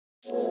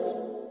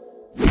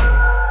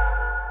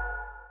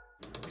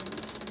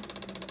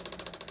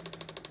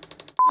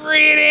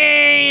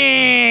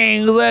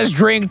Greetings! Let's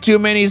drink too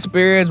many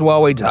spirits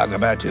while we talk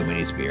about too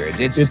many spirits.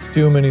 It's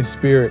too many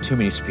spirits. Too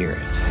many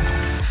spirits.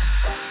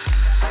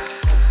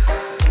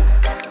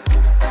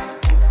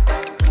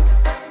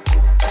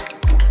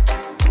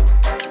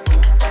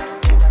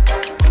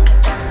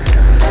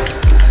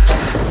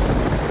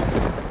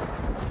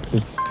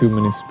 It's too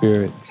many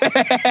spirits.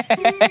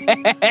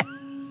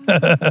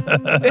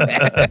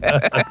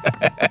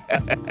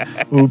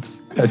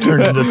 Oops, I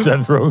turned into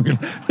Seth Rogen.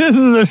 This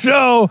is the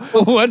show.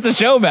 What's the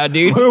show about,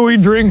 dude? Where we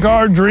drink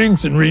our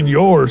drinks and read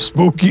your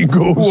spooky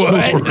ghost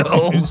stories.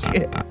 Oh,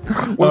 shit.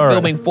 We're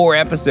filming 4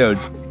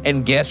 episodes,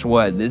 and guess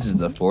what? This is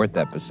the 4th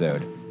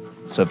episode.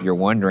 So if you're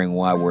wondering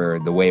why we're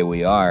the way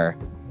we are,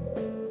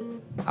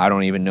 I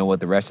don't even know what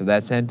the rest of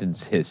that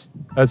sentence is.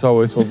 As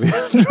always, we'll be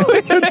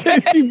enjoying a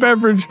tasty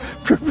beverage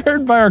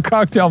prepared by our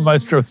cocktail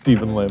maestro,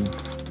 Stephen Lim.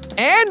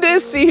 And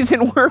this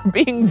season, we're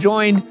being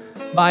joined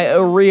by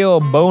a real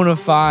bona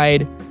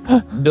fide,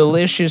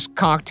 delicious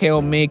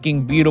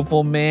cocktail-making,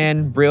 beautiful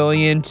man,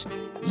 brilliant,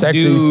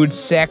 Sexy. dude,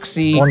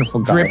 sexy,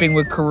 Wonderful guy. dripping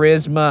with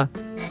charisma.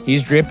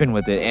 He's dripping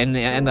with it. And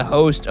the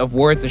host of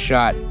Worth a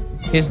Shot,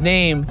 his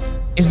name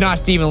is not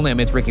Stephen Lim,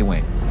 it's Ricky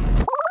Wang.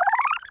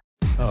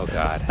 Oh,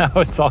 God. Now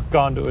it's all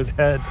gone to his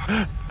head.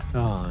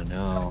 Oh,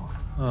 no.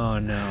 Oh,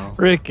 no.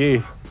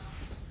 Ricky.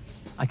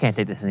 I can't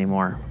take this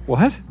anymore.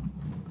 What?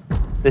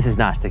 This is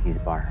not Sticky's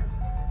bar.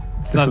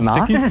 It's not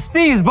sticky? This is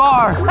Steve's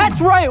bar.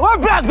 That's right, we're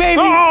back, baby.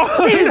 Oh,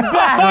 Steve's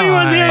back. He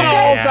was here the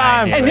whole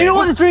time. And you know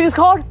what this drink is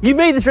called? You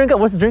made this drink up.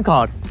 What's the drink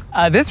called?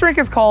 This drink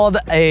is called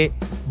a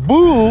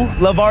Boo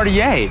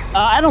Lavardier.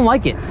 I don't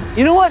like it.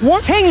 You know what?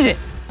 Change it.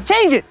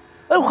 Change it.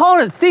 I'm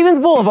calling it Stevens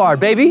Boulevard,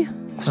 baby.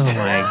 Oh,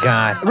 my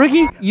God.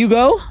 Ricky, you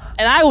go,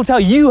 and I will tell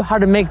you how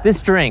to make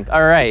this drink.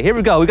 All right, here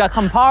we go. We got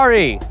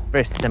Campari.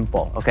 Very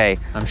simple, okay?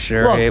 I'm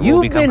sure Look, it will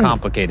you've become been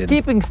complicated.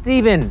 keeping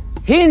Steven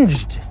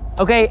hinged,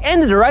 okay?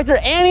 And the director,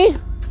 Annie.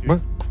 What?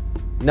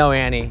 No,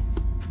 Annie.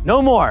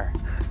 No more.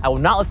 I will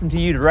not listen to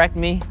you direct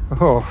me.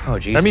 Oh,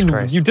 Jesus I mean,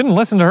 Christ. you didn't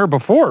listen to her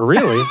before,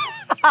 really.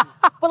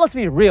 But let's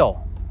be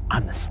real.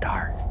 I'm the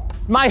star.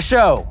 It's my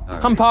show.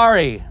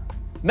 Campari.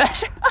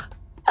 Measure.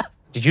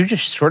 Did you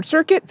just short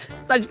circuit?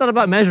 I just thought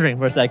about measuring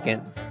for a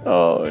second.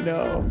 Oh,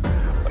 no.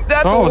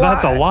 That's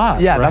That's a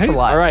lot. Yeah, right? that's a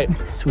lot. All right.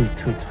 Sweet,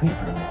 sweet, sweet.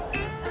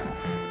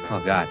 Oh,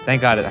 God.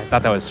 Thank God. I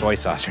thought that was soy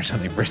sauce or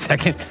something for a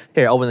second.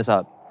 Here, open this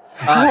up.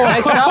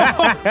 Next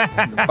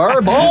up,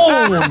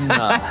 Bourbon.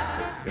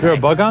 Is there a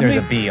bug on There's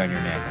me? a bee on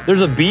your neck.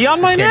 There's a bee on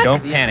my Okay, neck?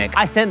 don't panic.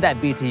 I sent that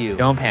beat to you.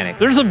 Don't panic.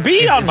 There's a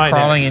bee on It's my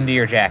crawling neck. into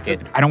your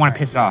jacket. I don't want to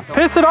piss it off.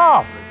 Piss it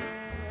off.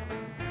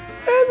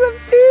 There's a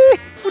bee.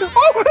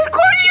 Oh, it's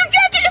crawling in your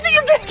jacket. It's in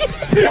your jacket.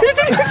 It's in your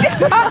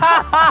jacket.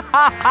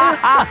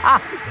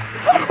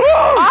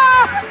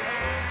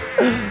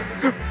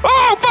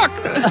 Oh, fuck.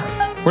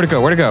 Where'd it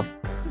go? Where'd it go?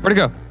 Where'd it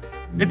go?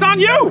 It's on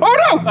you. Oh,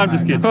 no. I'm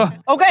just kidding.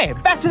 Okay,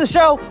 back to the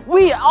show.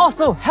 We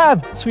also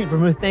have sweet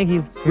vermouth. Thank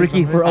you,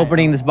 Ricky, for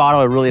opening this bottle.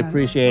 I really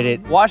appreciate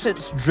it. Watch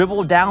it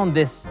dribble down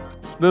this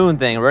spoon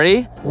thing.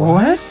 Ready?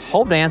 What?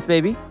 Pole dance,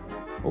 baby.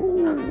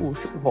 Ooh,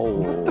 sugar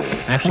pole.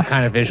 Actually,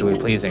 kind of visually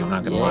pleasing. I'm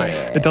not gonna lie.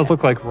 It does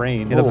look like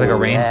rain. It looks like a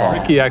rainfall. yeah.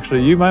 Ricky,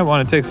 actually, you might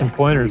want to take some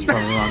pointers from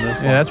me on this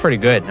one. Yeah, that's pretty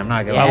good. I'm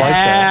not gonna I lie. like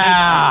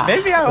that. Yeah.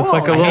 Maybe I will. It's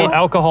like a little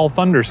alcohol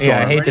thunderstorm.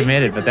 Yeah, I hate to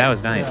admit it, but that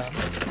was nice.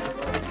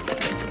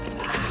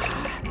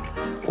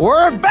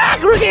 We're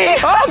back, Ricky.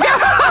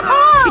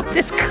 Oh,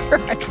 Jesus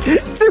Christ!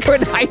 Threw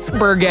an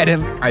iceberg at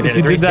him. I If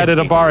you did that at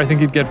a bar, I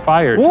think you'd get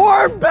fired.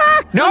 We're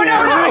back. No.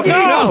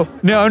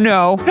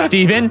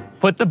 Steven,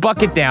 put the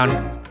bucket down.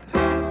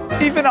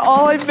 Stephen,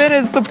 all I've been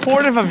is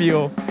supportive of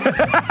you.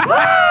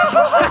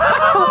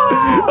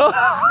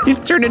 He's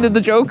turned into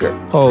the Joker.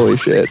 Holy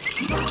shit.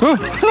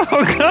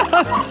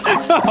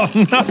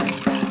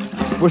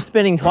 We're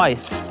spinning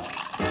twice.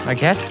 I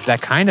guess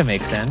that kind of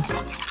makes sense.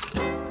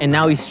 And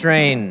now we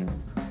strain.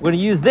 We're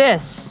gonna use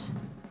this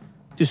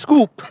to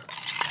scoop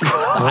the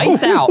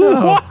ice out.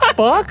 What the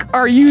fuck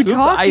are you Scoop the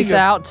talking ice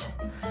about? out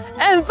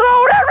and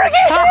throw it at Ricky.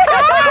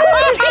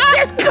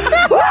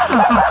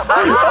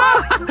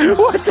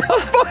 What the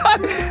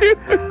fuck, dude?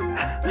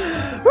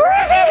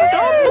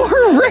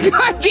 Ricky!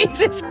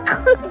 Jesus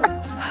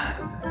Christ!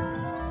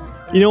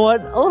 You know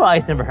what? A little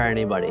ice never hurt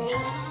anybody.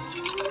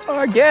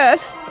 I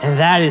guess. And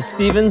that is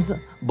Stevens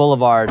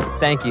Boulevard.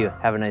 Thank you.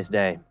 Have a nice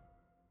day.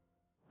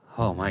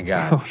 Oh my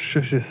God. Oh,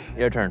 shushes.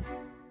 Your turn.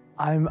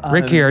 I'm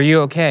Ricky, are you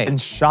okay? in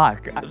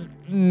shock.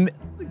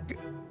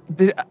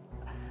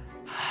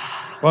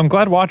 Well, I'm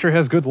glad Watcher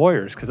has good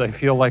lawyers because I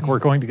feel like we're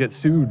going to get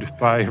sued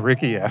by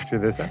Ricky after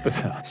this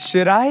episode.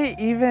 Should I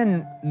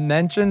even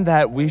mention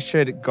that we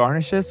should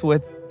garnish this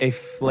with a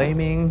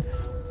flaming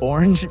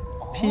orange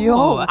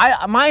peel?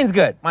 Mine's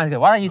good. Mine's good.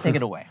 Why don't you take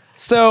it away?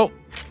 So,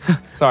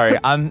 sorry,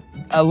 I'm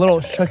a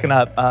little shooken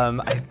up.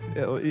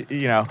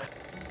 You know.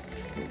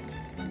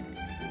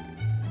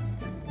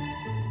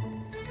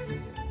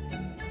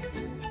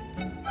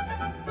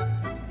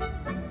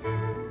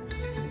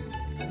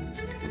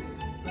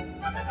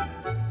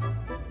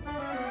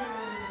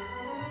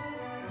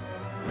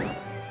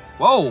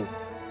 Whoa.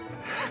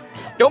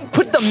 Don't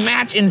put the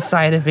match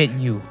inside of it,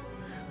 you.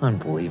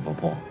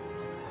 Unbelievable.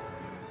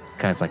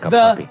 Guy's like a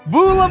puppy.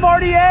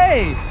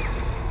 Boulevardier!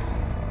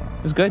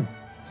 It was good.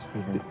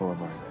 Stevens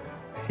Boulevard.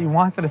 He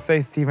wants me to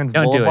say Stevens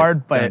Don't Boulevard,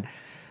 do it. but Don't.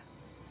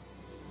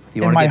 If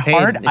you in want my to get paid,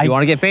 heart, if you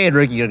want to get paid,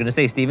 Ricky, you're gonna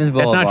say Stevens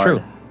That's Boulevard. not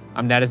true.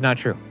 That is not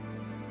true.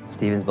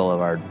 Stevens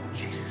Boulevard.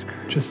 Jesus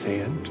Christ. Just say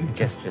it.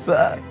 Just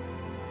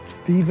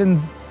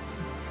Stevens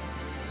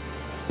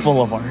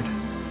Boulevard.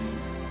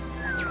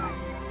 That's right.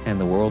 And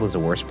the world is a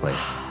worse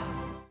place.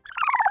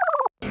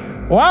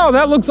 Wow,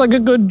 that looks like a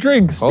good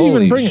drink. Steven,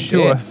 Holy bring it to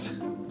shit. us,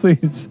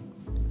 please.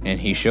 And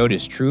he showed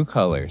his true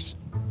colors.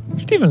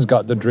 Steven's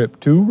got the drip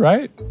too,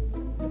 right?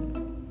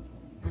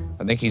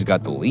 I think he's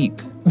got the leak.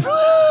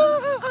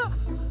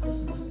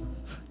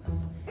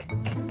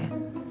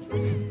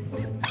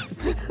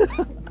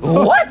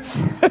 What?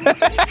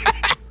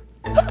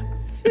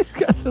 He's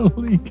got the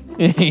leak.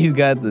 He's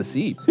got the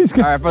seat. He's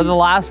got All right, for the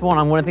last one,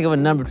 I'm gonna think of a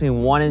number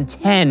between 1 and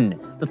 10.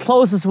 The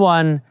closest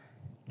one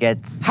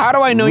gets. How do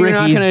I know you're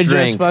not Ricky's gonna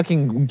drink. just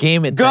fucking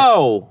game it?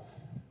 Go!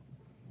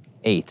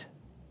 8.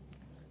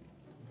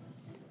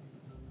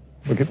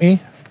 Look at me.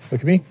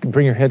 Look at me.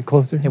 Bring your head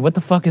closer. Hey, what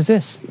the fuck is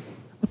this?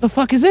 What the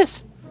fuck is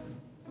this?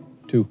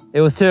 2.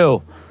 It was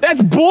 2.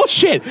 That's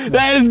bullshit.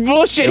 That is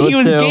bullshit. It was He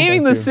was 2.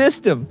 gaming the Thank you.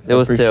 system. It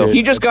was 2. Appreciate it.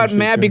 He just got Appreciate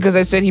mad you. because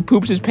I said he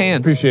poops his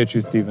pants. Appreciate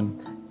you, Steven.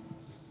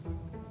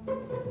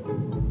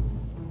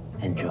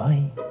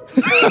 Enjoy.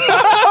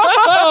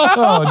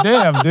 Oh,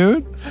 damn,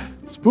 dude.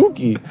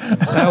 Spooky.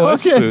 That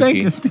was Okay, spooky. thank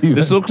you, Steven.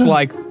 This looks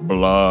like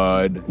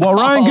blood. While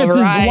Ryan gets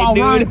his- while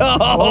dude. Ryan-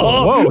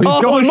 Whoa,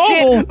 he's going shit.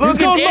 mobile. Look, He's it's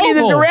going Eddie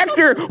the mobile.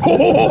 director.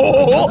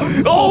 Oh,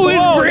 it's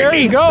Whoa, there Brittney.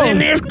 he goes.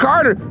 And there's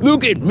Carter.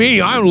 Look at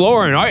me. I'm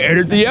Lauren. I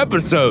edit the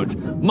episodes.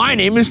 My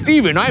name is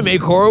Steven. I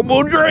make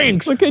horrible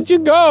drinks. Look at you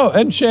go.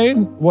 And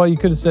Shane, well, you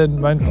could have said,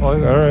 mine. All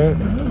right.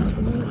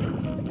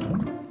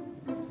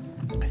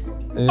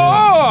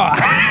 Oh,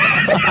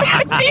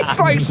 it tastes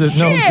like Is it,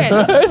 shit.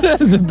 no,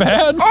 is it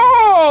bad?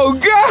 Oh,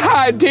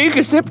 God. Take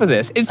a sip of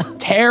this. It's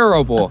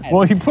terrible.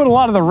 Well, you put a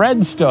lot of the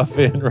red stuff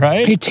in,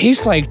 right? It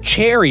tastes like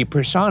cherry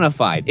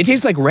personified. It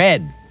tastes like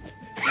red.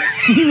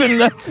 Steven,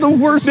 that's the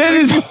worst That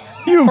is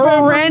you've ever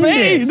horrendous.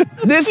 made.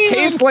 This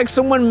tastes like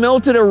someone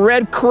melted a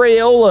red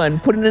Crayola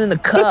and put it in a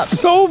cup. That's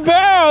so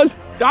bad.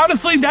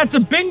 Honestly, that's a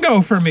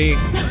bingo for me.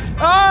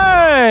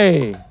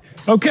 Hey!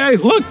 Okay,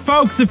 look,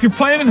 folks, if you're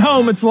playing at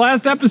home, it's the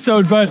last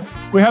episode, but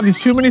we have these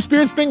Too Many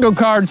Spirits bingo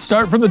cards.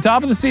 Start from the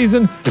top of the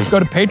season. Go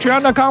to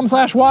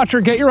patreon.com/watcher,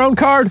 get your own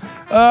card.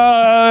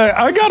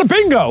 I got a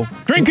bingo.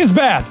 Drink is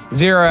bad.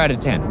 0 out of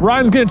 10.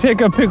 Ryan's gonna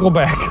take a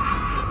pickleback.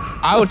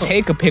 I would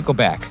take a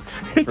pickleback.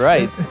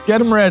 Right.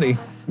 Get him ready.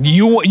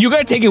 You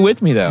gotta take it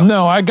with me though.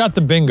 No, I got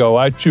the bingo.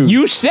 I choose.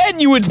 You said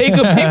you would take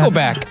a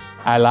pickleback.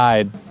 I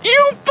lied.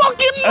 You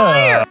fucking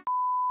liar!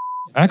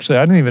 Actually,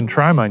 I didn't even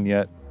try mine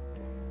yet.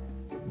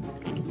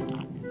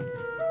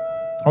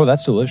 Oh,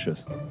 that's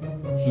delicious.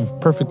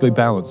 Perfectly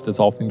balanced, as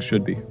all things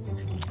should be.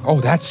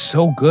 Oh, that's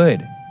so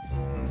good.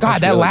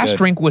 God, that really last good.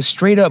 drink was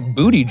straight up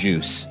booty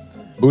juice.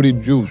 Booty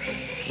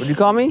juice. What'd you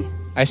call me?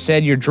 I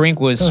said your drink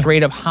was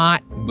straight up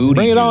hot booty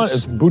Bring it juice. on.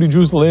 It's booty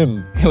juice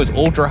limb. It was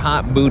ultra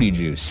hot booty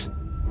juice.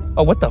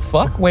 Oh, what the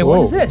fuck? Wait, what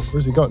Whoa, is this?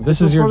 Where's he going? This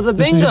is is your for the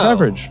This is your bingo.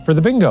 beverage for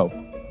the bingo.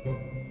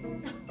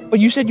 But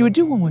you said you would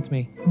do one with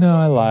me. No,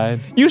 I lied.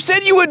 You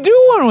said you would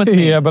do one with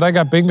me. Yeah, but I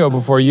got bingo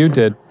before you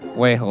did.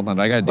 Wait, hold on.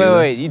 I gotta do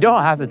Wait, this. you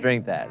don't have to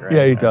drink that, right?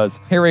 Yeah, he does.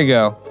 Here we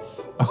go.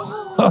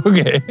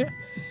 Okay.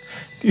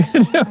 Dude,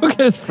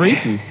 okay, it's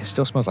freaky. It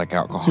still smells like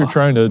alcohol. So you're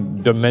trying to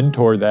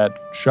dementor that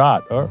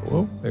shot. Oh,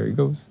 well, there he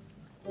goes.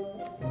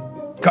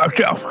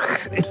 Cocktail.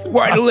 It's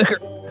wine and liquor.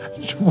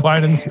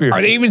 Wine and spirits.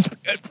 Are they even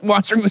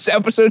sponsoring this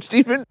episode,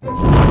 Stephen?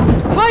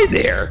 Hi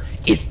there,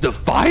 it's the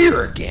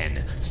fire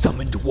again,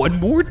 summoned one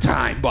more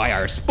time by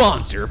our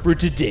sponsor for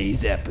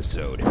today's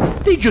episode.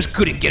 They just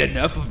couldn't get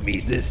enough of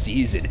me this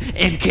season,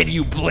 and can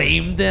you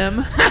blame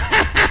them?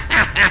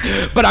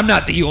 But I'm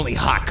not the only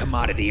hot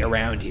commodity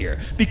around here,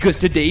 because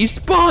today's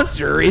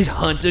sponsor is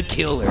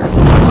Hunt-A-Killer.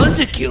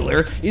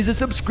 Hunt-A-Killer is a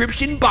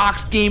subscription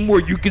box game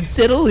where you can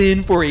settle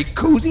in for a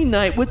cozy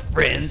night with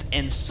friends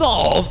and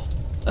solve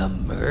a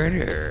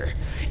murder.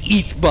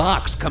 Each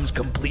box comes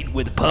complete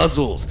with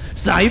puzzles,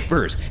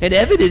 ciphers, and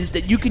evidence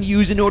that you can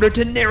use in order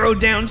to narrow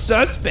down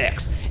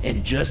suspects.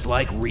 And just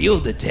like real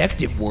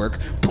detective work,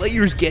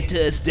 players get to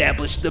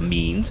establish the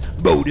means,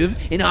 motive,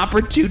 and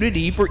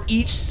opportunity for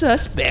each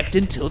suspect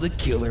until the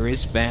killer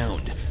is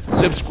found.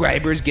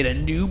 Subscribers get a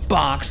new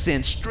box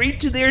sent straight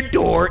to their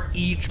door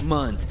each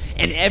month,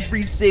 and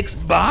every 6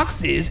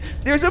 boxes,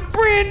 there's a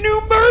brand new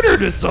murder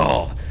to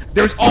solve.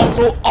 There's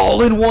also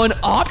all-in-one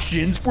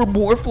options for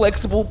more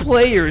flexible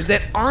players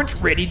that aren't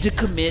ready to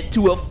commit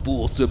to a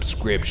full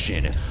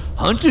subscription.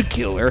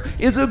 Hunt-A-Killer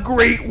is a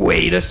great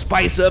way to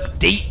spice up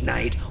date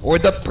night or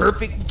the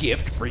perfect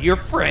gift for your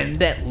friend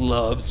that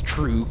loves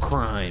true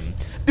crime.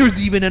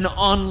 There's even an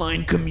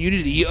online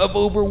community of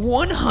over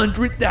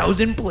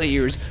 100,000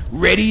 players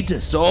ready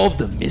to solve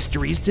the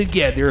mysteries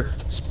together,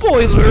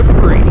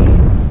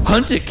 spoiler-free.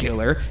 Hunt a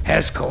Killer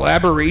has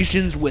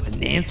collaborations with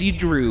Nancy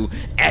Drew,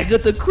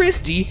 Agatha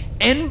Christie,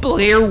 and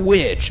Blair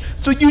Witch,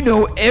 so you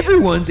know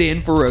everyone's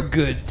in for a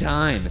good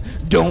time.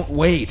 Don't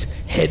wait.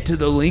 Head to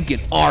the link in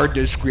our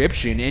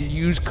description and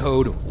use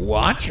code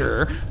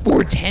WATCHER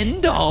for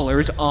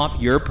 $10 off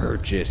your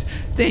purchase.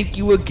 Thank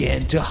you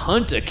again to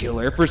Hunt a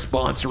Killer for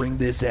sponsoring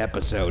this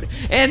episode.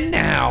 And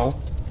now,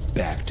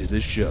 back to the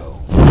show.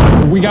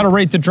 We gotta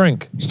rate the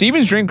drink.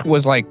 Steven's drink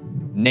was like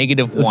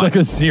 -1. It's like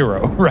a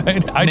 0,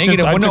 right?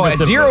 A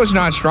 0 is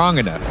not strong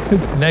enough.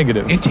 It's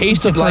negative. It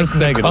tasted like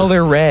the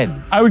color red.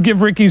 I would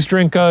give Ricky's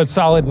drink a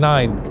solid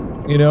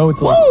 9. You know,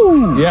 it's like,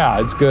 yeah,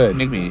 it's good.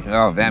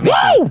 That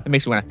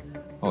makes me wanna.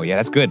 Oh yeah,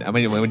 that's good. I'm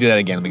gonna do that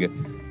again. Let me go.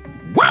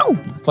 Wow!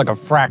 It's like a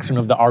fraction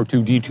of the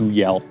R2-D2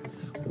 yell.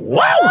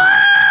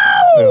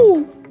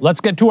 Wow!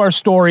 Let's get to our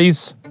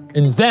stories,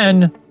 and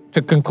then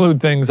to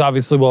conclude things,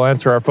 obviously we'll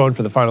answer our phone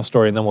for the final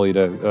story, and then we'll eat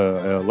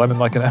a lemon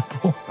like an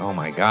apple. Oh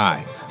my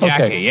god.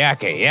 Okay.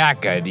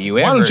 Yakka. Do you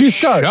ever Why don't you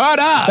start? Shut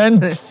up.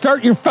 Then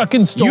start your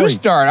fucking story. You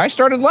start. I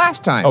started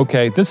last time.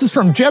 Okay, this is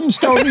from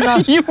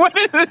Gemstone. You went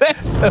into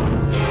that.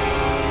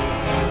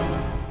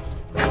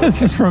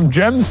 This is from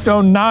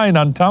Gemstone9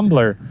 on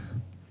Tumblr.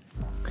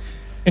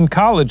 In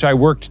college, I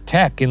worked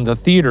tech in the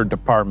theater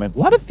department. A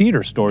lot of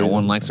theater stories. No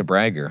one likes a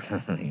bragger.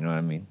 You know what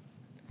I mean?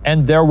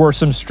 And there were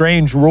some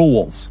strange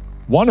rules.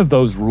 One of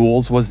those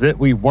rules was that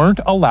we weren't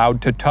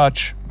allowed to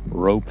touch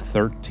rope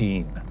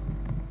 13.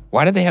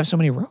 Why did they have so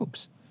many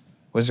ropes?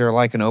 Was there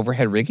like an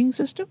overhead rigging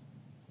system?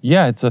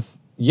 Yeah,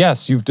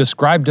 yes, you've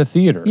described a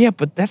theater. Yeah,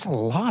 but that's a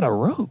lot of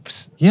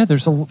ropes. Yeah,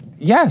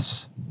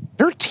 yes.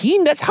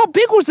 13? That's how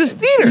big was this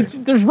theater?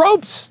 There's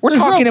ropes. We're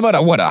talking about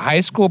a high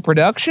school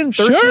production?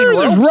 13 sure,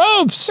 ropes? There's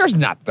ropes. There's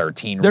not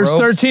 13 There's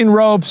ropes. 13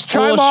 ropes.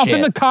 Chime off in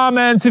Bullshit. the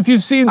comments if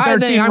you've seen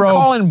 13 I'm ropes.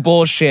 calling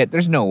bullshit.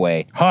 There's no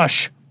way.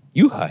 Hush.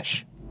 You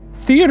hush.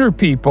 Theater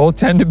people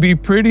tend to be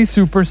pretty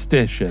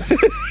superstitious.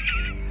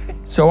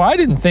 So I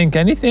didn't think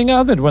anything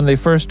of it when they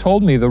first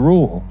told me the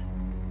rule.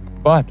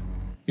 But,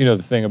 you know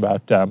the thing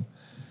about the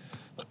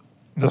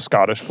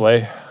Scottish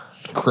play.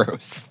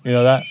 Gross. You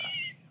know that?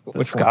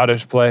 The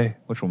Scottish play.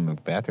 Which one,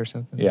 Macbeth or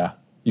something? Yeah.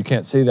 You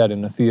can't say that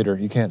in a theater.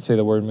 You can't say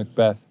the word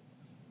Macbeth.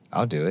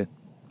 I'll do it.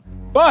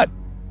 But,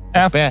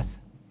 Beth.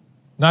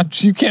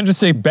 you can't just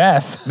say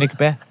Beth.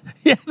 Macbeth.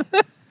 Yeah.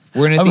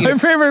 We're in a theater. My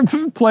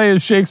favorite play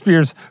is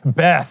Shakespeare's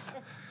Beth.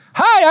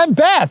 Hi, I'm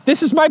Beth.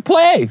 This is my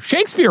play.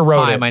 Shakespeare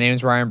wrote it. Hi, my name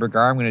is Ryan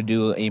Bergara. I'm going to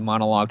do a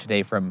monologue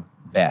today from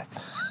Beth.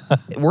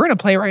 We're in a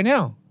play right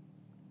now.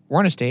 We're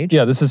on a stage.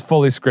 Yeah, this is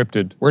fully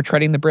scripted. We're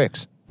treading the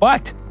bricks.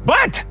 But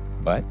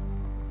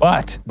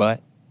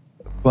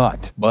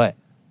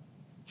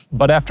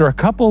after a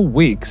couple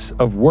weeks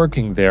of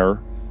working there,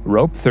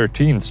 rope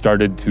 13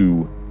 started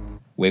to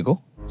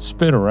Wiggle.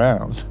 spin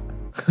around.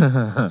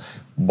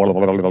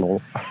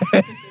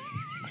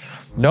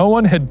 No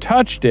one had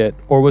touched it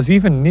or was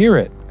even near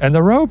it, and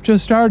the rope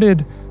just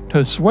started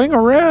to swing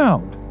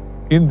around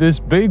in this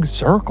big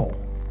circle.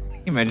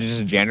 Can you imagine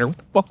just a janitor? What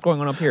the fuck's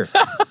going on up here?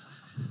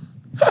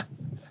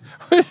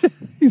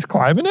 He's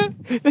climbing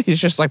it?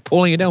 He's just like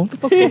pulling it down. What the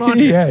fuck's going on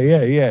here?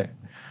 Yeah.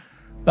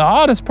 The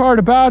oddest part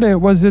about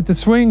it was that the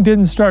swing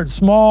didn't start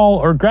small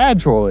or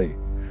gradually.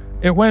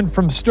 It went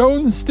from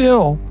stone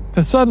still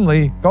to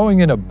suddenly going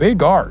in a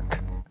big arc.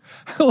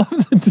 I love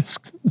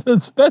the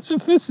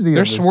specificity of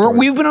this story.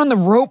 We've been on the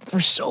rope for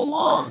so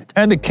long.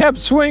 And it kept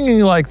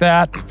swinging like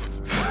that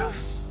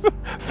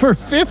for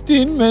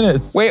 15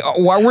 minutes. Wait,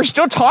 we're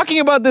still talking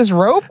about this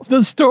rope?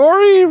 The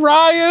story,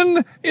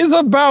 Ryan, is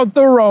about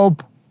the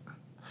rope.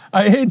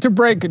 I hate to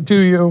break it to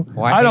you.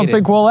 Well, I don't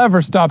think we'll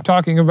ever stop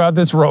talking about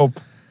this rope.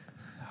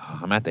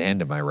 I'm at the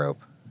end of my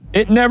rope.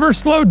 It never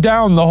slowed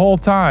down the whole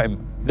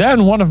time.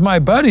 Then one of my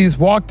buddies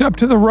walked up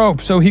to the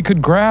rope so he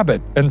could grab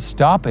it and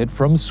stop it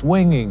from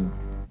swinging.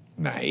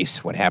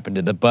 Nice. What happened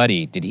to the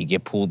buddy? Did he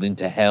get pulled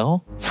into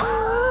hell?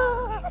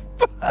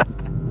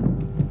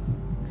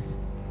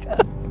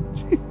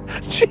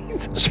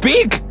 Jesus.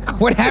 Speak!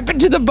 What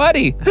happened to the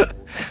buddy?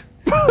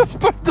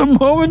 But the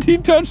moment he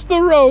touched the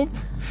rope,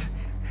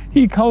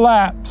 he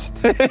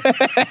collapsed.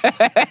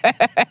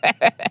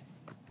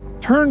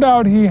 Turned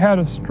out he had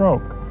a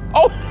stroke.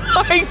 Oh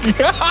my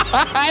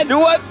God!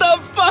 What the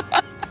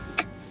fuck?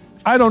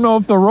 I don't know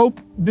if the rope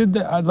did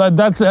that.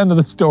 That's the end of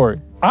the story.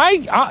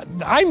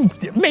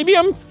 Maybe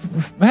I'm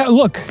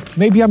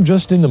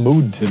just in the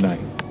mood tonight.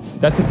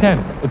 That's a 10.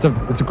 It's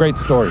a great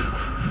story.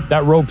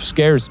 That rope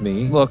scares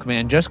me. Look,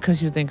 man, just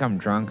because you think I'm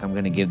drunk, I'm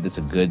gonna give this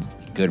a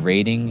good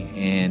rating,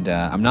 and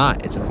I'm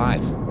not. It's a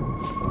 5.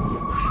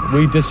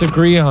 We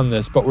disagree on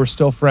this, but we're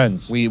still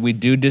friends. We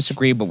do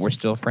disagree, but we're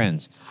still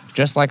friends.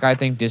 Just like I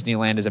think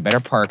Disneyland is a better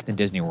park than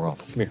Disney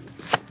World. Come here.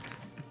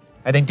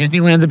 I think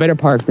Disneyland's a better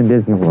park than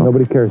Disney World.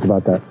 Nobody cares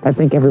about that. I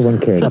think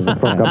everyone cares. I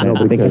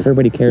think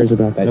everybody cares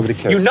about that. Nobody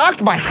cares. You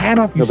knocked my hat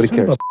off, you Nobody son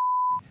of cares.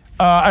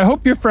 I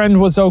hope your friend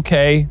was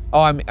okay.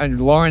 Oh,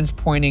 Lauren's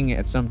pointing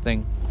at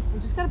something. I'm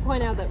just gonna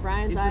point out that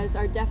Ryan's eyes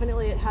are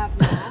definitely at half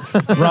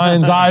mast.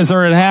 Ryan's eyes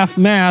are at half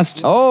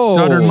mast. Oh.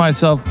 Stuttered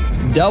myself.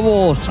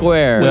 Double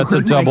square. That's a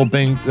double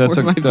bingo.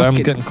 I'm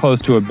getting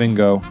close to a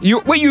bingo.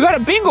 Wait, you got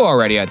a bingo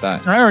already, I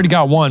thought. I already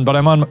got one, but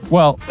I'm on,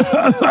 well,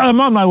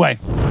 I'm on my way.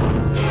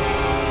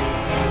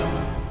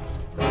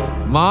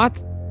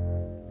 Moth?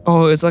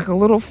 Oh, it's like a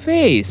little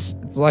face.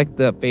 It's like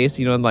the face,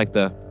 like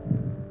the,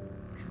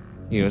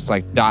 it's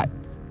like dot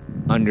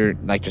under,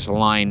 like just a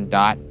line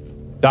dot.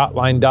 Dot,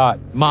 line, dot.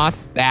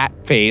 Moth, that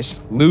face,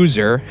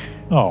 loser.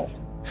 Oh.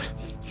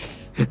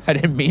 I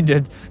didn't mean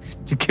to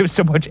give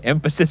so much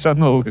emphasis on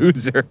the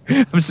loser.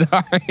 I'm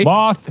sorry.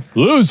 Moth,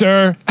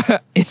 loser.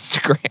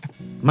 Instagram.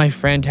 My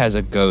friend has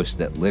a ghost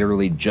that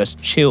literally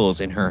just chills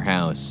in her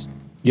house.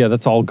 Yeah,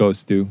 that's all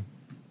ghosts do.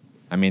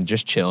 I mean,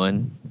 just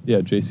chilling. Yeah,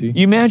 JC.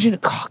 You imagine,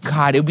 oh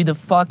God, it would be the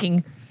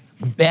fucking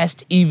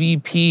best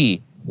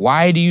EVP.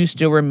 Why do you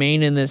still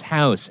remain in this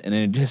house? And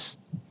then just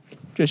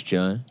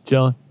chilling.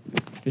 Chilling.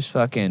 Just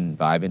fucking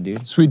vibing,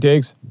 dude. Sweet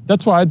digs.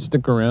 That's why I'd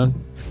stick around.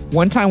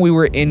 One time we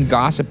were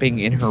gossiping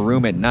in her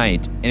room at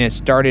night and it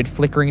started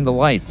flickering the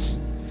lights.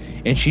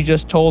 And she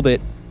just told it,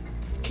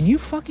 can you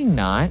fucking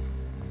not?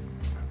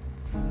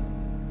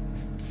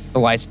 The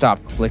light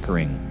stopped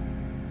flickering.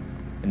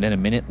 And then a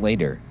minute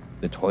later,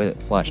 the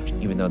toilet flushed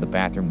even though the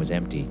bathroom was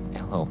empty.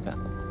 LOL.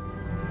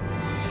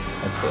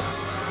 That's it.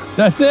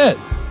 That's it.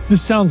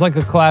 This sounds like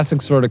a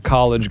classic sort of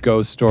college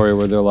ghost story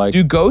where they're like,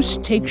 Do ghosts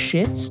take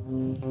shits?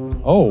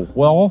 oh,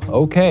 well,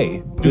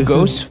 okay. Do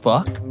ghosts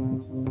fuck?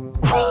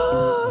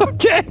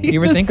 Okay.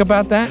 You ever think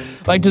about that?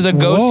 Like, does a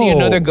ghost see Whoa.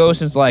 another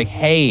ghost and it's like,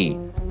 hey,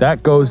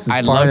 That ghost is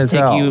I'd fine love to as take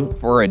hell. you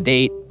for a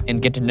date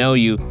and get to know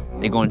you.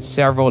 They go on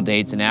several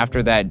dates and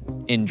after that,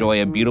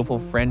 enjoy a beautiful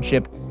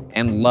friendship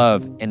and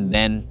love and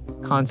then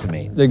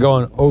consummate. They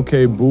going,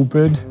 okay,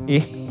 boopid.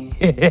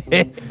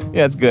 Yeah,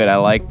 that's good. I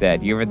like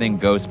that. You ever think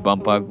ghosts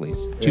bump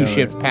uglies? Two Yeah,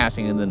 ships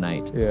passing in the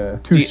night. Yeah.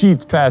 Two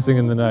sheets passing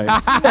in the night.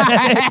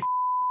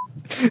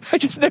 I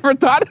just never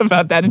thought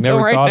about that until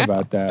Never right thought now.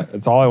 about that.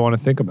 That's all I want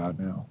to think about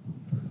now.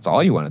 That's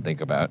all you want to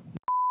think about.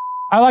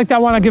 I like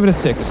that one. I give it a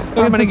 6. I'm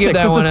gonna give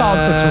that it's one a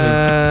solid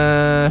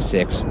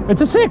 6 for me. 6.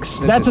 It's a 6.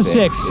 That's a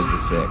 6. It's a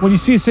 6. When you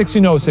see a 6,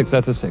 you know 6.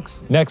 That's a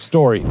 6. Next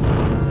story.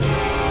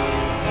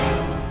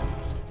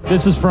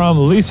 This is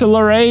from Lisa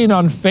Lorraine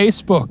on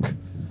Facebook.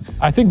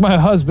 I think my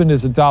husband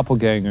is a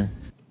doppelganger.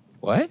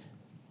 What?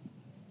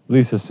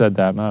 Lisa said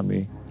that, not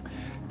me.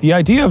 The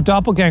idea of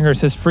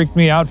doppelgangers has freaked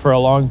me out for a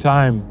long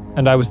time,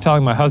 and I was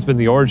telling my husband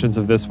the origins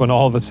of this when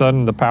all of a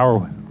sudden the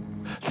power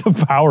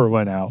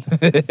went out.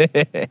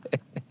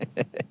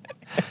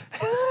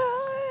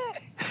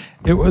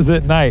 It was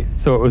at night,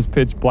 so it was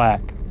pitch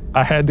black.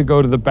 I had to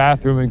go to the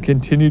bathroom and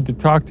continued to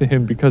talk to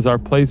him because our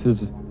place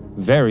is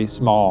very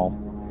small.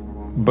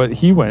 But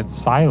he went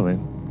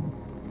silent.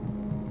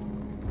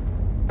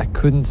 I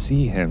couldn't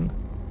see him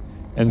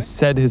and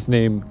said his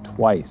name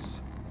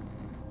twice.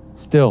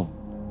 Still,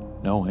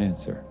 no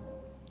answer.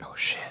 Oh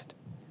shit.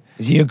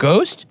 Is he a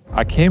ghost?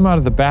 I came out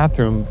of the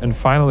bathroom and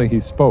finally he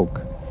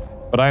spoke,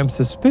 but I am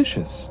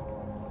suspicious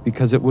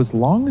because it was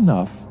long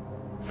enough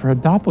for a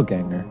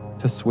doppelganger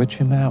to switch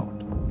him out.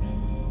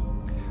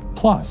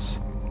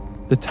 Plus,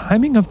 the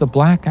timing of the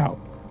blackout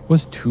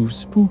was too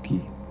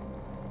spooky,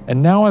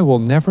 and now I will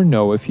never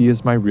know if he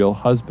is my real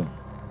husband.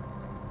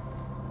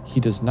 He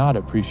does not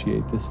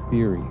appreciate this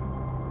theory.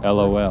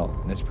 LOL.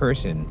 This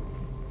person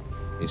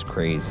is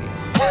crazy.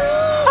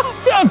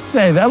 Don't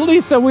say that.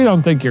 Lisa, we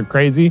don't think you're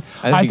crazy.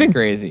 I think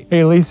you're crazy.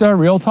 Hey, Lisa,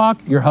 real talk,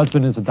 your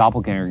husband is a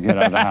doppelganger. Get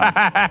out of the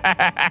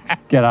house.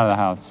 Get out of the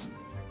house.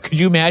 Could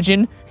you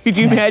imagine? Could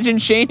you imagine,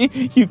 Shane?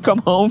 You come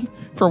home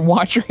from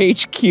Watcher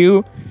HQ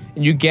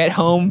and you get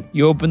home,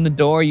 you open the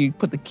door, you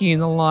put the key in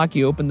the lock,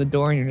 you open the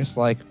door and you're just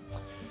like,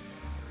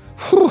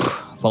 whew,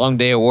 long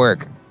day at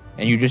work.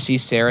 And you just see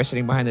Sarah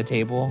sitting behind the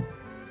table.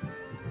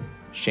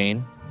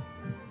 Shane,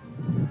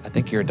 I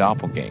think you're a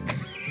doppelganger.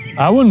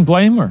 I wouldn't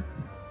blame her.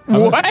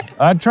 What?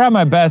 I'd try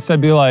my best.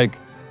 I'd be like,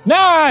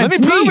 nah, Let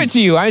it's me prove it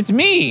to you. It's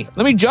me.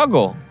 Let me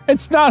juggle.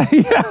 It's not,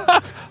 yeah.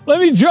 Let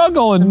me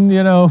juggle and,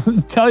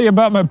 tell you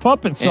about my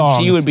puppet songs.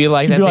 And she would be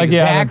like, She'd that's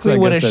 "Yeah, exactly I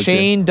what a guess that's it."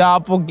 Shane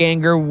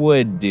doppelganger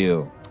would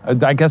do.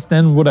 I guess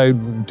then would I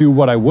do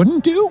what I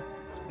wouldn't do?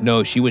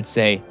 No, she would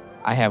say,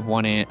 I have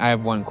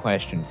one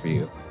question for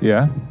you.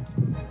 Yeah.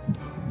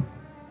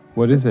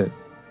 What is it?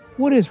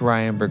 What is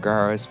Ryan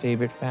Bergara's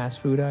favorite fast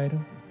food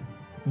item?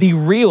 The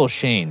real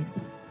Shane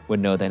would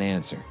know that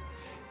answer.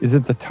 Is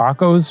it the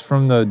tacos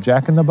from the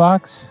Jack in the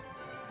Box?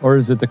 Or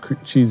is it the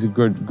cheesy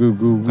good goo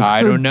goo?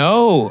 I don't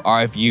know.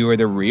 Or if you were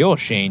the real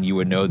Shane, you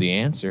would know the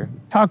answer.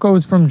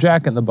 Tacos from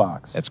Jack in the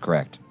Box. That's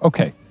correct.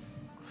 Okay.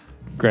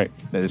 Great.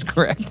 That is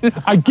correct.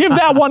 I give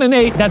that one an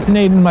 8. That's an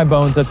 8 in my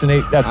bones. That's an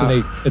 8. That's an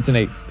 8. It's an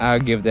 8. I'll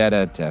give that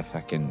a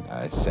fucking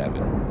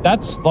 7.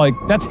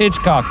 That's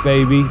Hitchcock,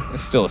 baby.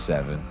 It's still a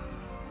 7.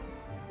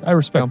 I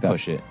respect Don't that.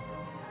 push it.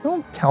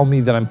 Don't tell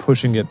me that I'm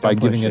pushing it by Don't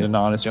push giving it an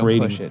honest Don't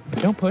rating. push it.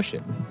 Don't push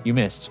it. You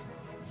missed.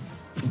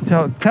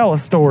 Tell a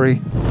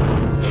story.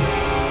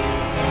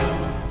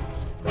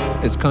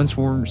 This comes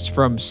from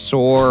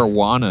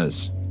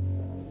Sorwanas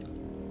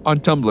on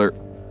Tumblr.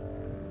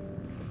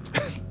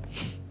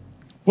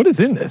 What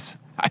is in this?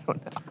 I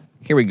don't know.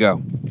 Here we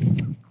go.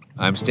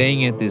 I'm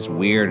staying at this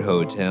weird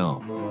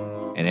hotel,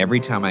 and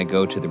every time I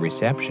go to the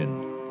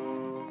reception,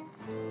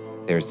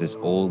 there's this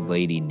old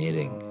lady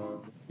knitting.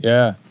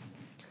 Yeah.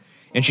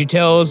 And she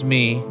tells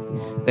me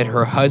that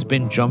her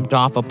husband jumped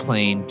off a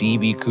plane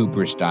DB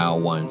Cooper style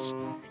once,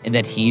 and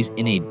that he's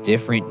in a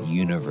different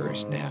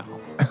universe now.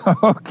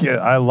 Okay,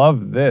 I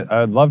love this.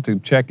 I'd love to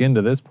check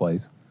into this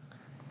place.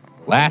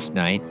 Last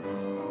night,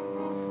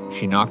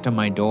 she knocked on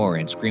my door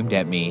and screamed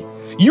at me,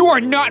 "You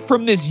are not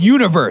from this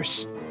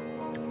universe!"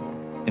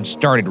 and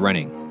started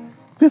running.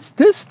 This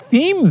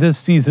theme this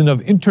season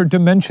of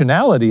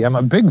interdimensionality, I'm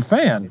a big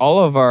fan. All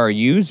of our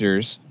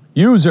users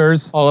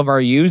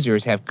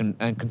have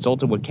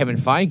consulted with Kevin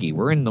Feige.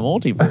 We're in the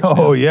multiverse Oh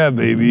now. yeah,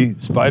 baby.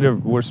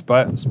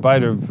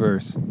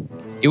 Spider-Verse.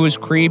 It was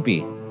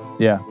creepy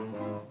Yeah.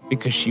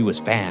 because she was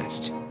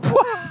fast.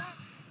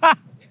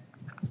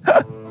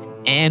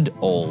 And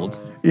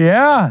old.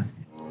 Yeah.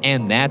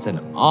 And that's an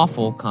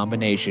awful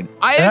combination.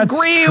 I That's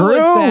agree true. with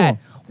that.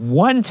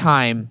 One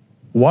time.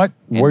 What?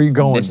 Where are you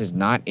going? This is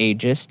not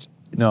ageist.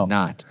 It's No.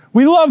 not.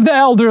 We love the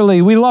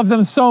elderly. We love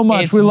them so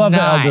much. It's we love the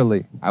not.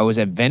 elderly. I was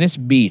at Venice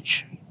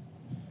Beach.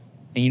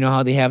 And you know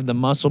how they have the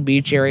Muscle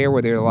Beach area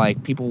where they're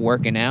like people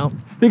working out?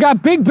 They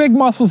got big, big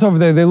muscles over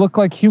there. They look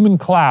like human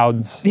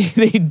clouds.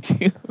 They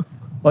do.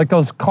 Like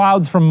those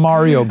clouds from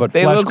Mario, but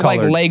They look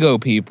flesh-colored. like Lego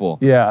people.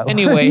 Yeah.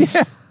 Anyways,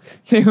 Yeah.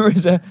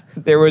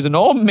 there was an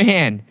old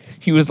man.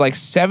 He was like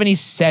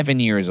 77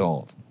 years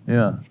old.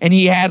 Yeah. And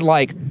he had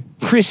like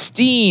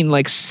pristine,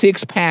 like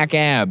 6-pack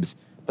abs,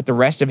 but the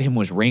rest of him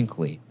was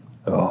wrinkly.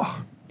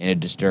 Ugh. And it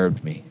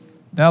disturbed me.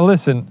 Now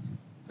listen,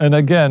 and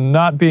again,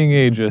 not being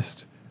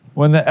ageist,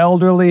 when the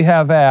elderly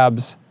have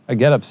abs, I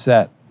get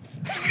upset.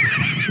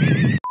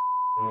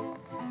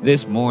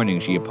 This morning,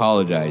 she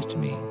apologized to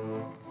me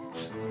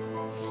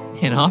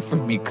and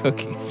offered me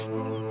cookies.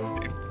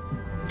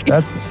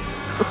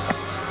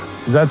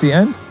 Is that the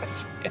end?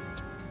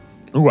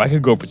 Ooh, I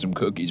could go for some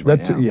cookies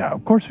right now. Yeah,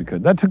 of course we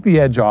could. That took the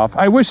edge off.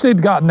 I wish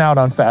they'd gotten out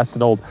on Fast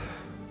and Old.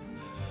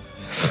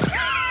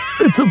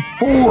 It's a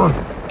 4.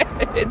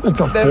 It's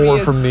a 4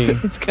 from me.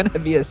 It's gonna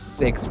be a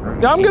 6 for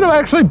me. I'm gonna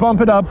actually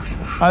bump it up,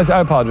 I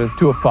apologize,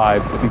 to a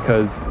 5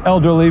 because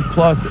elderly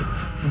plus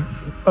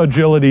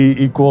agility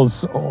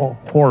equals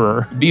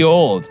horror. Be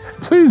old.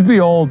 Please be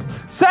old.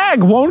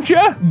 Sag, won't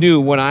ya?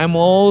 Dude, when I'm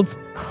old,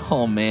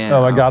 oh man.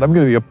 Oh my God, I'm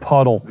gonna be a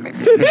puddle.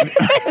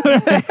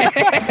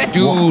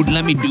 Dude,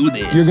 let me do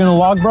this. You're gonna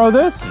log bro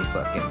this?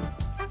 Fucking.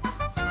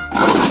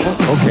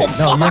 Okay,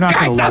 no, you're not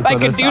gonna log I bro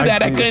could this. do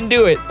that. I couldn't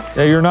do it.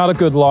 Yeah, you're not a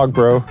good log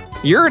bro.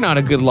 You're not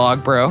a good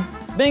log, bro.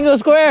 Bingo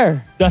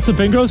square. That's a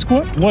bingo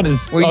square? What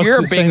is Well, us you're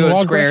a just saying bingo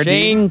log bro? square, dude.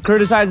 Shane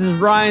criticizes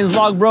Ryan's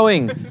log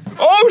broing.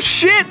 Oh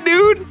shit,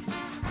 dude.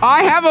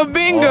 I have a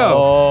bingo.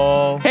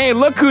 Oh. Hey,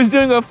 look who's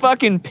doing a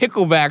fucking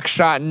pickleback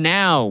shot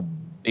now,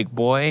 big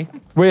boy.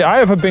 Wait, I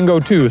have a bingo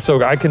too,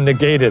 so I can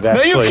negate it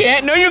actually. No, you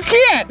can't. No, you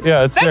can't.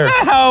 Yeah, it's That's there.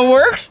 not how it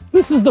works.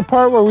 This is the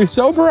part where we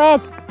sober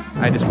up.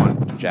 I just want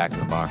to put Jack in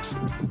the box.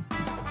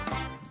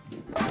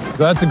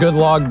 That's a good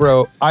log,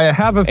 bro. I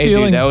have a Hey,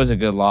 feeling dude, that was a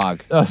good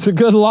log. that's a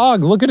good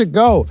log. Look at it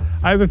go.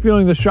 I have a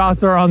feeling the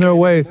shots are on their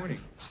way.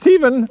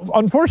 Steven,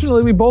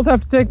 unfortunately, we both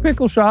have to take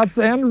pickle shots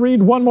and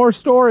read one more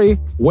story.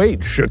 Wait,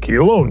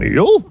 Shaquille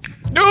O'Neal?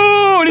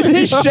 Dude,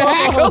 it's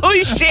Shaq.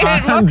 Holy shit.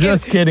 I'm fucking-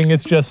 just kidding.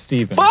 It's just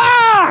Steven.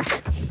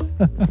 Fuck.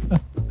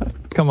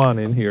 Come on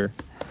in here.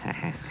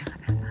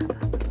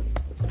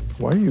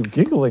 Why are you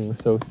giggling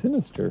so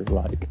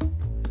sinister-like?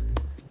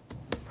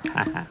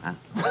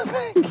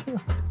 Thank you.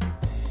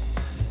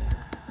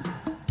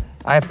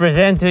 I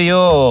present to you.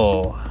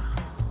 Oh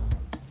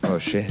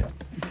shit.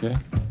 Okay.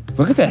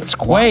 Look at that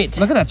squat. Wait.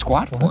 Look at that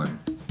squat form.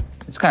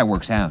 This guy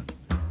works out.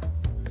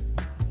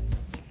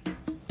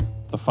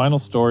 The final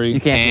story You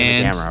can't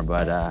see And- the camera,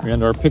 but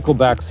and our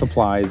pickleback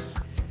supplies.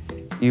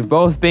 you've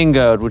both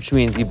bingoed, which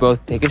means you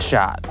both take a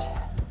shot.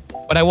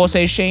 But I will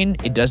say, Shane,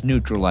 it does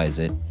neutralize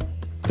it.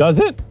 Does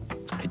it?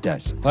 It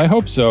does. I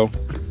hope so.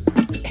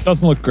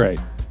 Doesn't look great.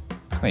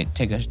 Wait,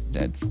 take a.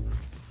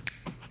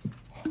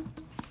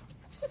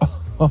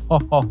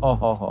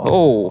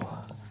 Oh.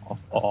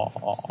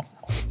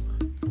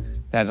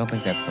 I don't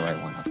think that's the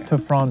right one. Okay. To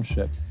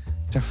friendship.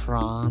 To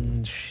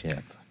friendship.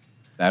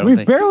 I don't We've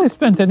think. barely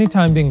spent any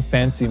time being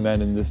fancy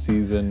men in this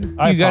season.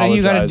 I You gotta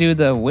apologize. do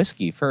the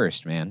whiskey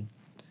first, man.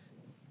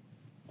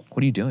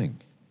 What are you doing?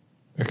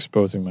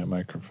 Exposing my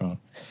microphone.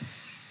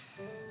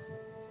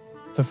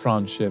 To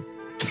friendship.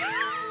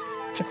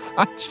 To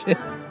friendship.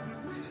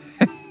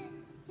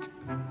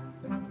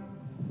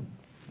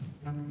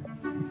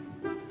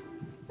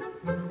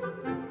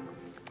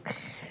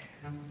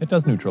 It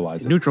does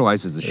neutralize it.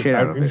 Neutralizes the shit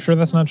out Are of you it. sure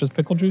that's not just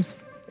pickle juice?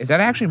 Is that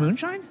actually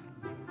moonshine?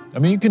 I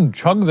mean, you can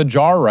chug the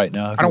jar right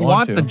now if I you don't want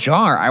want to. the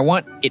jar. I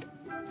want it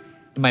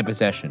in my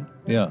possession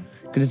Yeah,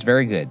 because it's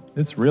very good.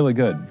 it's really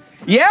good.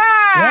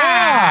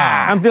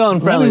 Yeah. I'm feeling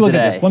Let friendly me look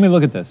today. at this. Let me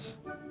look at this.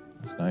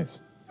 That's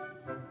nice.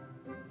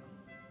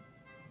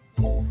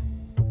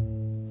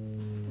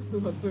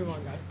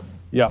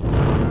 Yeah.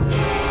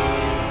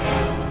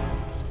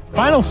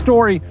 Final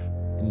story,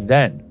 and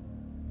then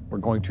we're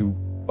going to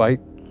bite.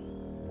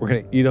 We're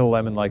gonna eat a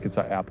lemon like it's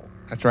an apple.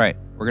 That's right.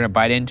 We're gonna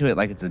bite into it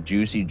like it's a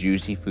juicy,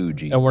 juicy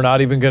Fuji. And we're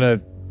not even gonna,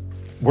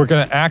 we're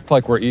gonna act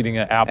like we're eating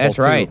an apple That's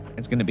too. right.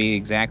 It's gonna be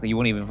exactly, you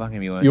won't even fucking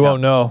be able to You tell.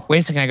 won't know. Wait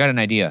a second, I got an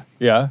idea.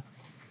 Yeah.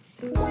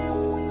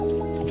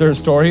 Is there a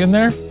story in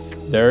there?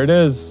 There it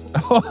is.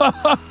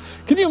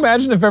 Can you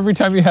imagine if every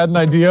time you had an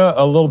idea,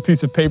 a little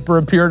piece of paper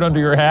appeared under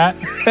your hat?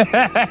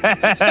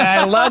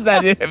 I love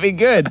that, it'd be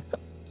good.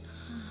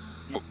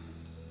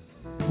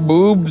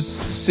 Boobs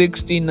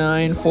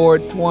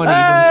 69420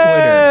 from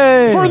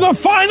Twitter. For the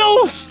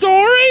final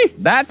story?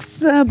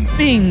 That's a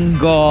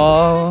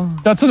bingo.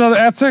 That's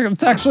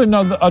actually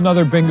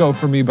another bingo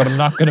for me, but I'm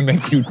not gonna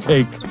make you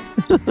take,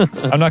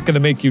 I'm not gonna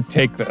make you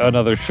take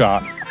another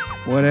shot.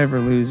 Whatever,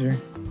 loser.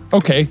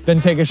 Okay, then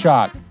take a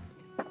shot.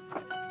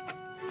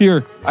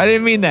 Here. I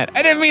didn't mean that.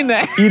 I didn't mean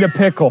that. Eat a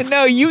pickle.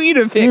 No, you eat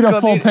a pickle. Eat a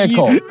full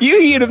pickle. You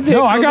eat a pickle.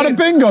 No, I got a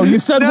bingo. You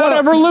said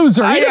whatever,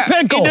 loser. Eat a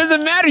pickle. It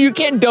doesn't matter. You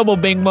can't double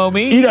bingo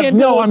me. I'm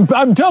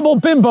double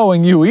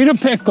bimboing you. Eat a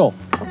pickle.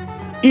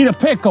 Eat a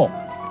pickle.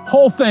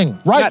 Whole thing,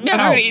 right now. I'm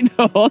not gonna eat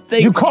the whole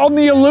thing. You called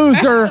me a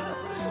loser.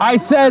 I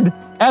said,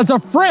 as a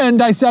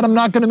friend, I said I'm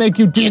not gonna make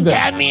you do this. You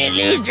called me a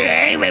loser.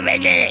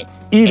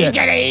 Eat You it.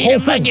 gotta eat Whole a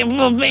thing. fucking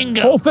full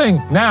bingo. Whole thing,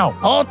 now.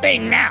 Whole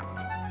thing now.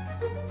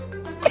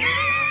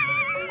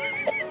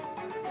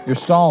 You're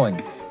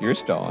stalling. You're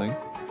stalling.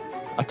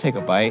 I'll take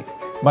a bite.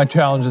 My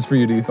challenge is for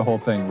you to eat the whole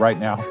thing right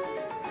now.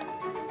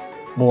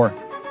 More.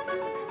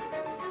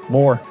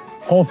 More.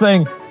 Whole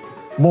thing.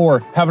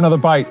 More. Have another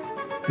bite.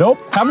 Nope.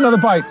 Have another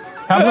bite.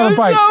 Have another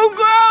bite. So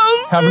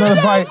gross. Have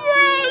another bite.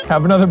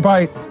 Have another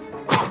bite.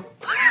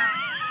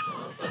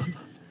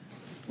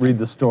 Read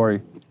the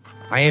story.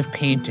 I have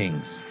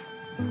paintings,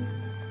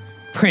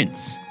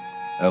 prints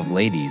of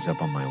ladies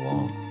up on my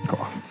wall.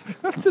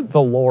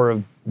 The lore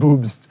of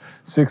boobs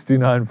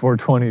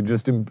 69,420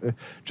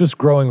 just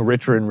growing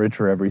richer and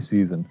richer every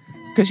season.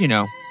 Because, you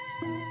know,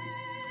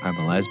 I'm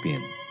a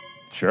lesbian.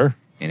 Sure.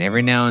 And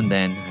every now and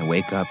then I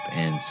wake up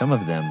and some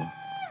of them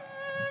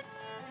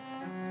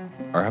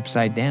are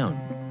upside down.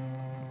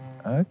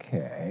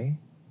 Okay.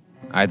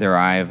 Either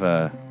I've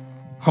a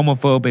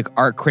homophobic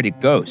art critic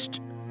ghost,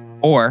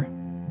 or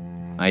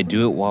I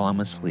do it while I'm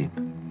asleep.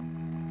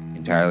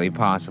 Entirely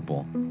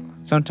possible.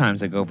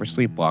 Sometimes I go for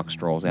sleepwalk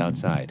strolls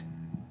outside.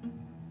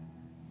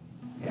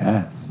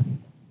 Yes.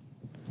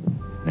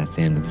 That's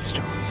the end of the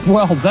story.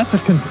 Well, that's a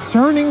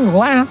concerning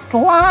last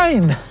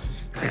line.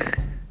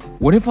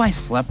 What if I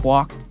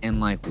sleptwalked and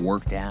like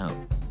worked out?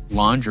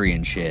 Laundry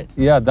and shit.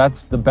 Yeah,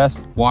 that's the best.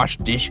 Wash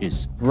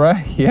dishes.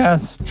 Right,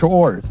 yes,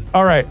 chores.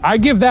 All right, I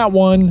give that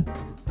one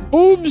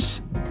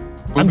boobs.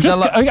 I'll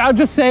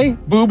just say,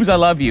 Boobs, I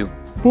love you.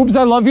 boobs,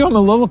 I love you. I'm a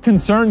little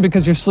concerned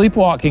because you're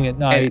sleepwalking at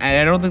night. And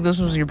I don't think this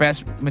was your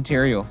best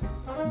material,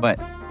 but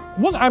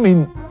Well, I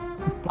mean,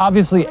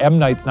 obviously M.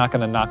 Night's not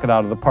gonna knock it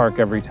out of the park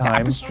every time.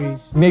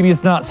 tapestries. Maybe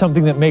it's not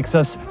something that makes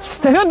us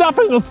stand up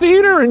in the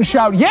theater and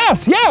shout,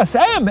 yes, yes,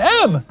 M.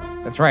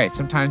 That's right.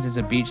 Sometimes it's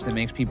a beach that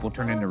makes people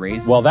turn into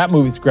raisins. Well, that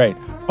movie's great,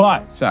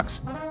 but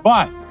sucks.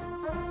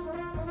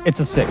 It's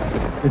a 6.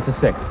 It's a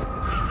 6.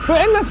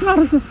 But, and that's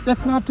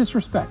not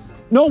disrespect.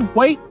 No,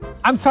 wait,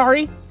 I'm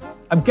sorry.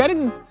 I'm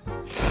getting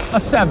a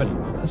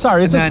 7.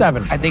 Sorry, it's a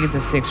 7. I think it's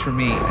a 6 for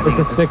me. I think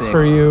It's a 6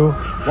 for you.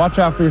 Watch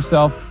out for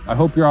yourself. I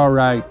hope you're all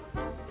right.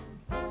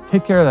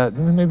 Take care of that.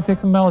 Maybe take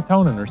some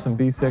melatonin or some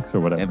B6 or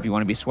whatever. If you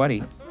want to be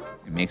sweaty,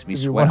 it makes me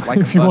sweat like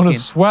if you want to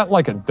sweat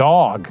like a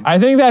dog. I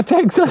think that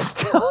takes us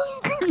to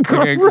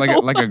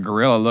like a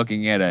gorilla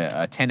looking at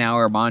a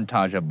 10-hour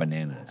montage of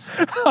bananas.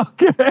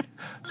 Okay.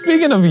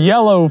 Speaking of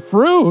yellow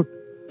fruit,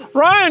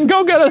 Ryan,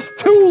 go get us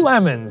 2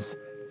 lemons.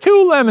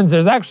 2 lemons.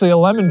 There's actually a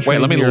lemon tree.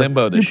 Wait, let me here.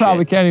 limbo this You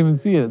probably shit. can't even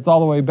see it. It's all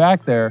the way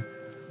back there.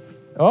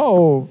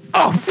 Oh.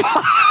 Oh,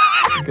 fuck!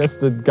 I guess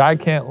the guy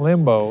can't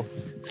limbo.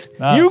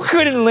 No. You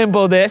couldn't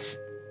limbo this.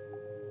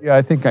 Yeah,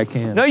 I think I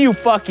can. No, you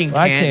fucking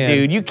I can't, can.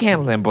 dude. You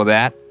can't limbo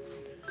that.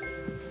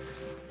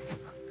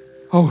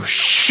 Oh,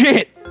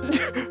 shit.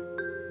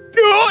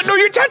 No,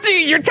 you're touching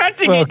it. You're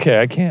touching it.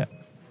 Okay, I can't.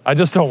 I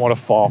just don't want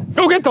to fall.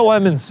 Go get the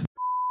lemons.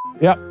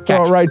 Yep, throw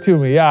Catch. it right to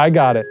me. Yeah, I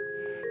got it.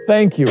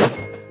 Thank you.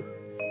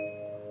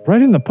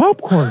 Right in the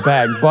popcorn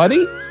bag,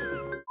 buddy.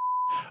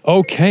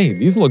 Okay,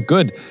 these look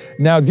good.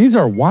 Now, these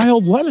are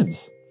wild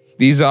lemons.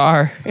 These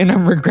are, and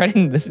I'm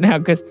regretting this now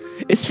because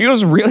it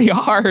feels really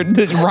hard.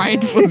 This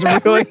rind feels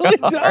It really really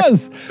hard.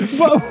 does.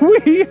 But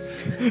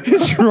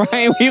This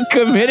rind, we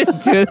committed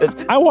to this.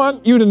 I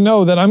want you to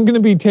know that I'm going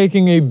to be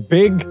taking a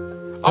big,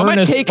 I'm gonna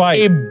earnest take bite.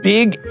 a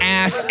big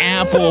ass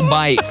apple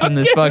bite from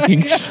this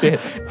fucking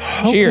shit.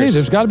 Okay, Cheers.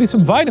 there's got to be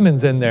some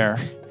vitamins in there.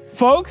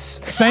 Folks,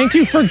 thank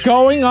you for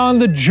going on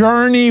the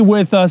journey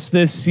with us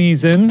this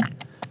season.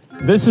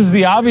 This is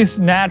the obvious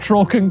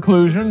natural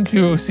conclusion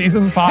to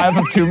season 5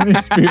 of Too Many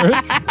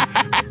Spirits.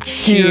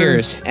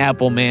 Cheers,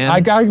 Apple Man.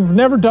 I've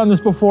never done this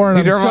before, and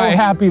Neither I'm so have I.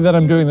 happy that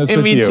I'm doing this And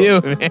with me you.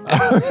 too.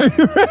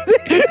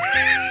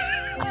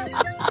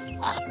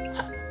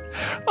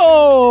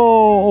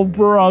 Oh,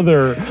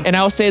 brother. And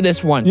I'll say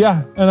this once.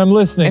 Yeah, and I'm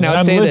listening. And I'll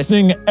I'm say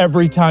listening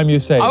every time you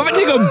say it. I'm gonna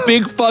take a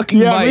big fucking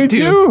Yeah, bite, me dude.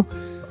 too.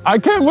 I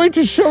can't wait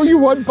to show you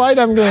what bite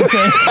I'm gonna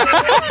take.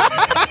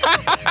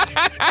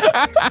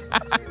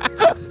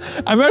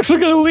 I'm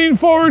actually gonna lean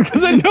forward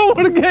because I don't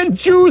want to get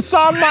juice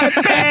on my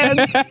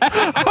pants.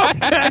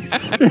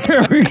 Okay,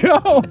 here we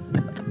go.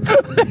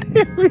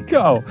 Here we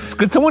go.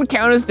 Could someone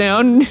count us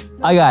down?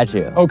 I got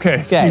you.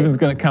 Okay, Steven's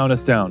gonna count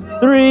us down.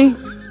 3,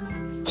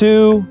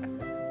 2,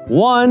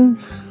 1,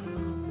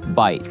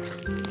 bite.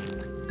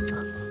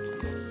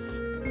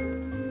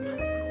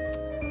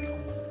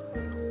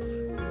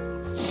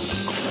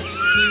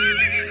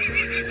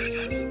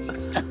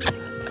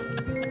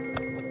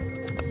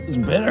 It's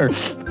bitter.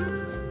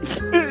 It's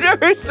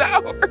very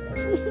sour.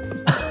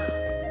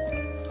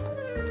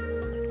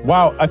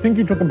 Wow, I think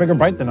you took a bigger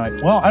bite than I.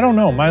 Well, I don't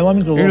know. My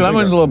lemon's a little Your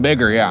lemon's a bigger. little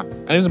bigger, yeah. I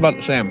think it's about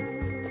the same.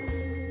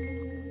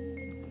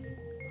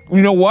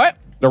 You know what?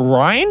 The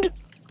rind?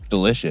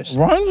 Delicious.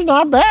 Rind's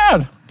not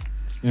bad.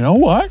 You know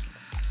what?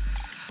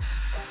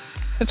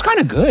 It's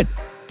kind of good.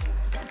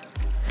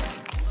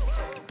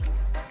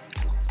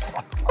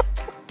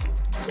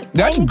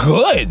 That's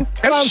good.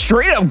 That's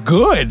straight up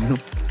good.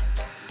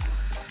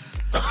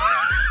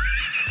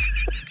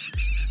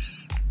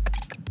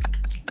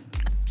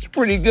 It's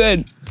pretty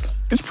good.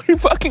 It's pretty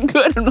fucking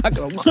good, I'm not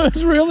gonna lie.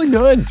 It's really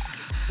good.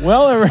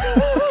 Well,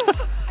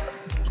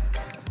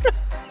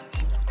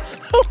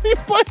 how many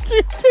bites do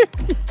you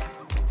take?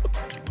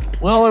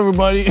 Well,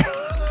 everybody,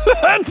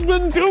 that's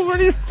been too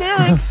many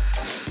spirits.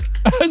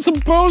 I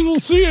suppose we'll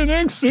see you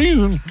next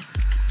season.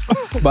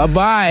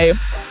 Bye-bye.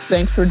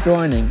 Thanks for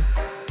joining.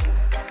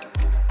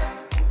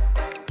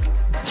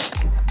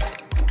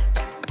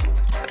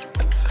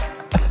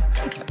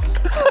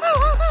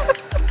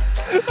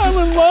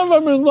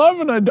 I'm in love,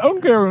 and I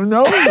don't care who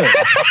knows it.